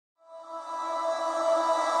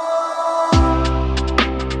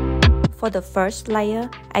For the first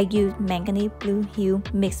layer, I used manganese blue hue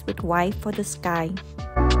mixed with white for the sky.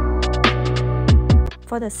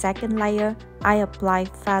 For the second layer, I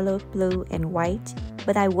applied phthalo blue and white,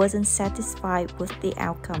 but I wasn't satisfied with the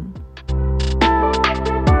outcome.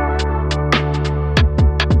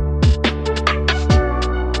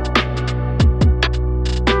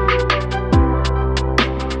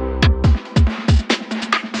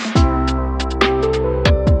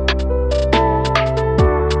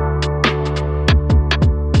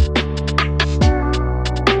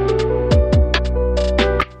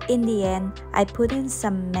 In the end, I put in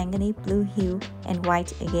some manganese blue hue and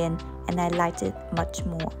white again, and I liked it much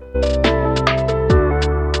more.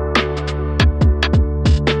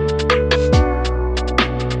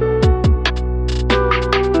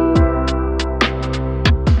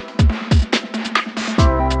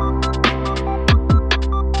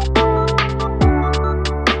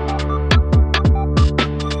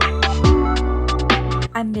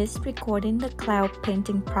 I missed recording the cloud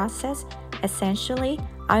painting process. Essentially,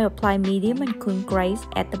 I apply medium and cool grays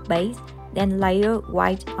at the base, then layer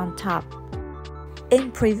white on top. In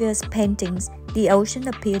previous paintings, the ocean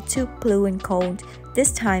appeared too blue and cold.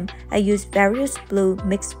 This time, I used various blue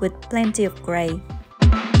mixed with plenty of gray.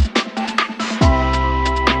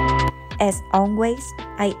 As always,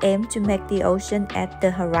 I aim to make the ocean at the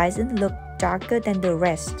horizon look darker than the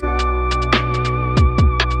rest.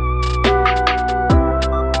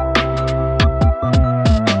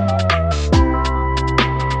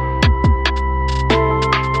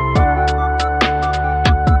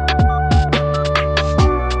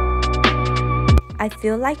 I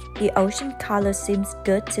feel like the ocean color seems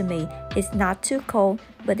good to me. It's not too cold,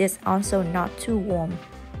 but it's also not too warm.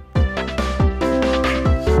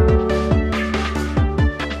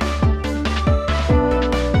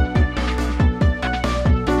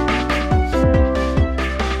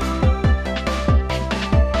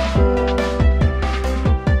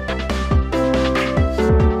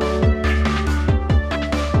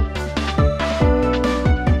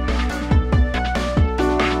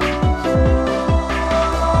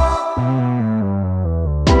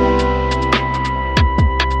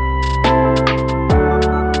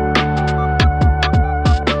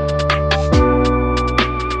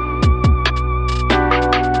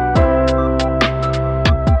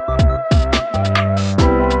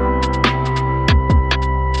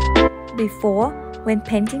 Before, when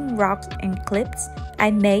painting rocks and cliffs,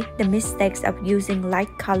 I made the mistakes of using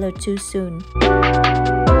light color too soon.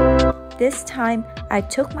 This time, I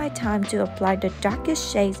took my time to apply the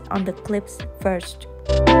darkest shades on the cliffs first.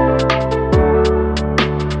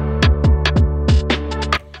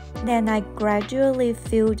 Then I gradually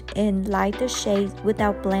filled in lighter shades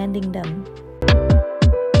without blending them.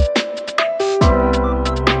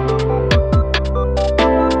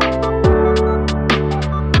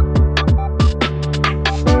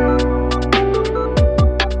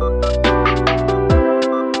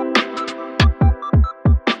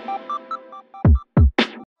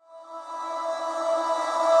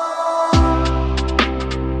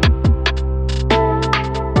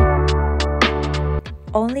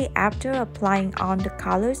 Only after applying on the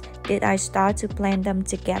colors did I start to blend them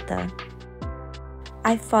together.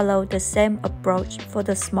 I followed the same approach for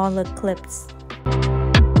the smaller clips.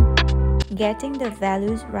 Getting the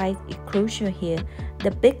values right is crucial here.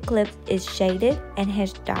 The big clip is shaded and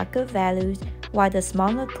has darker values, while the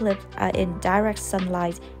smaller clips are in direct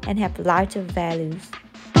sunlight and have lighter values.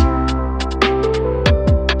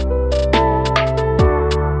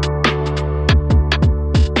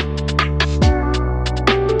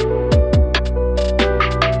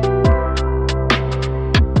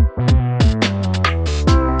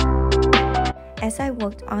 As I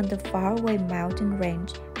worked on the faraway mountain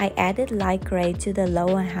range, I added light gray to the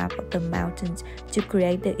lower half of the mountains to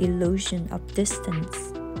create the illusion of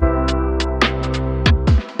distance.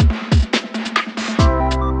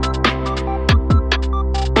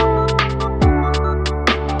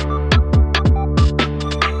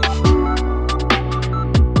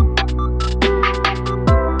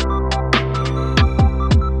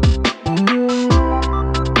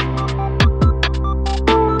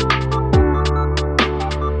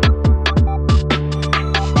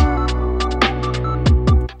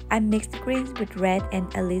 I mixed greens with red and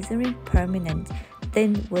alizarin permanent,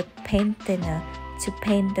 then with paint thinner to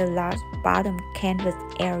paint the large bottom canvas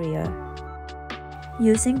area.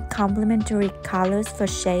 Using complementary colors for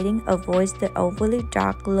shading avoids the overly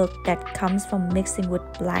dark look that comes from mixing with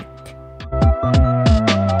black.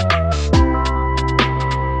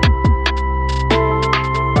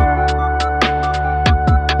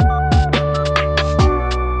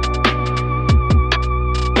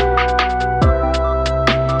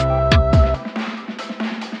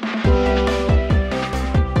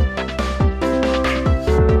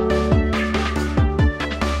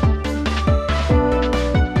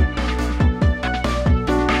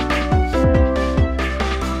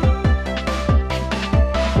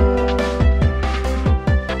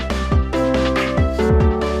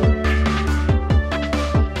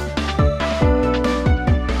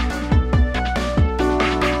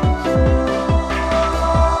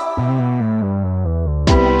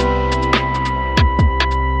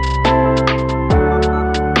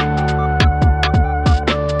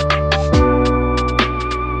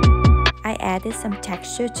 added some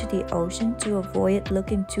texture to the ocean to avoid it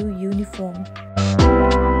looking too uniform.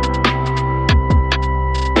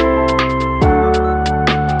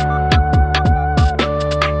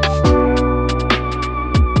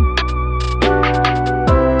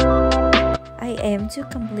 I aim to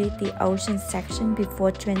complete the ocean section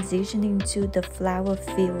before transitioning to the flower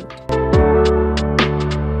field.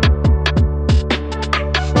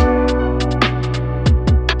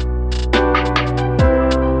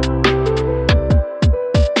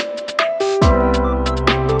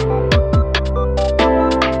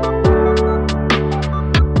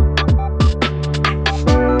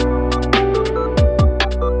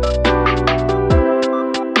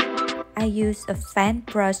 I use a fan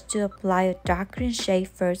brush to apply a dark green shade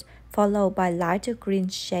first, followed by lighter green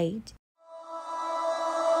shade.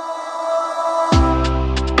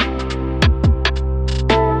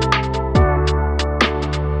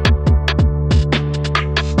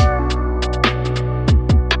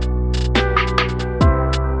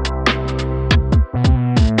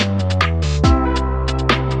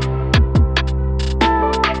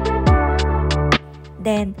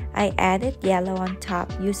 Then I added yellow on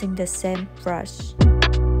top using the same brush.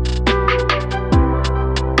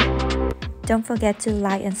 Don't forget to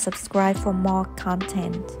like and subscribe for more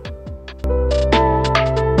content.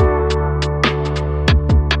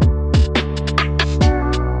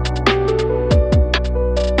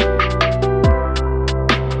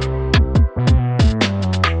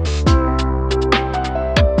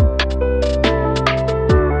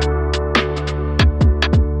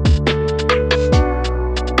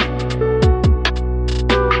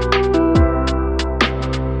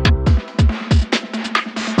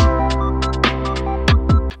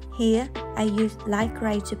 Here, I use light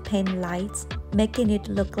gray to paint lights, making it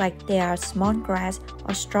look like there are small grass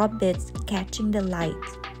or straw bits catching the light.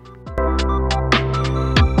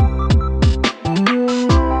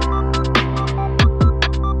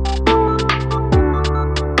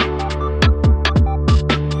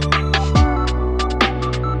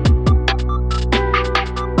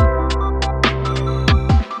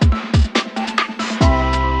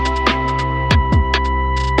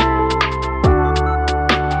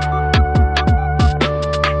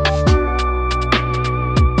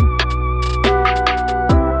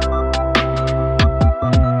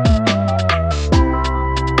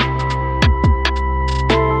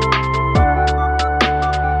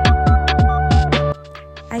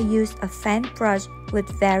 I used a fan brush with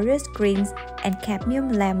various greens and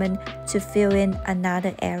cadmium lemon to fill in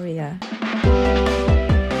another area.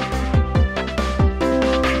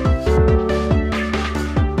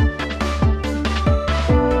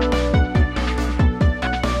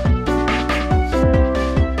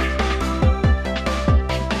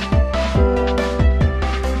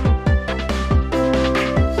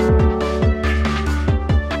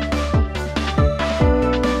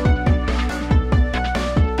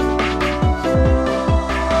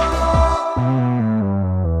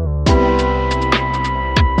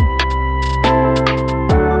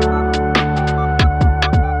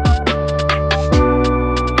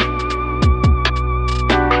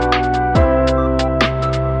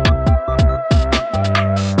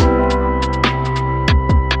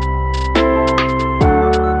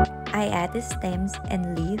 The stems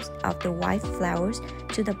and leaves of the white flowers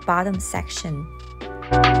to the bottom section.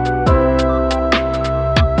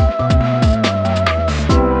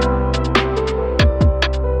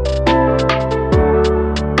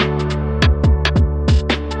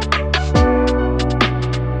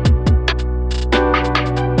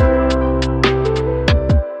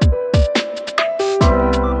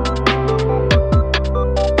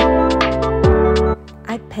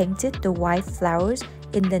 I painted the white flowers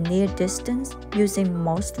in the near distance using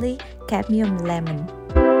mostly cadmium lemon.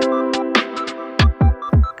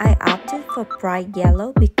 I opted for bright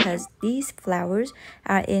yellow because these flowers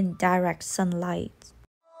are in direct sunlight.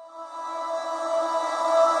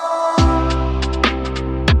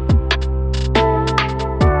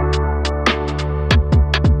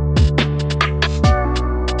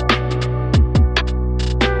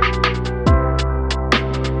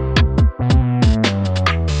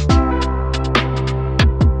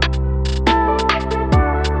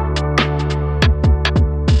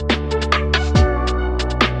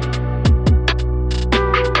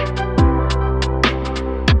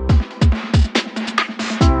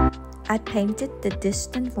 I painted the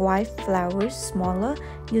distant white flowers smaller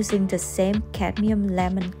using the same cadmium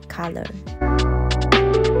lemon color.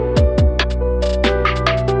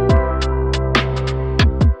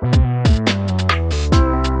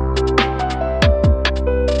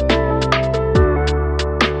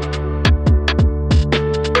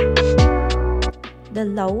 The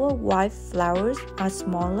lower white flowers are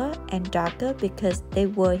smaller and darker because they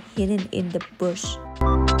were hidden in the bush.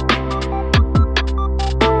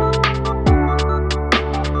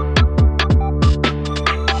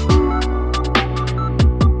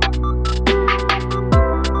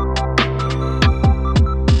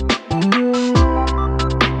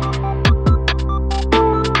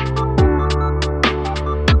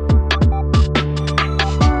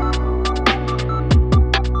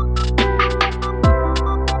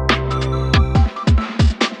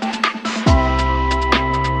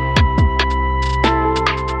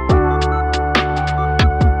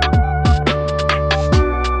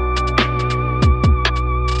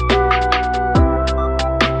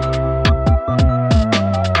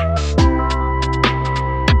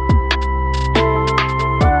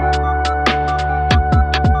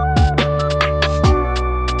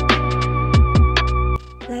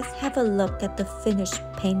 Let's have a look at the finished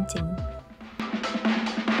painting.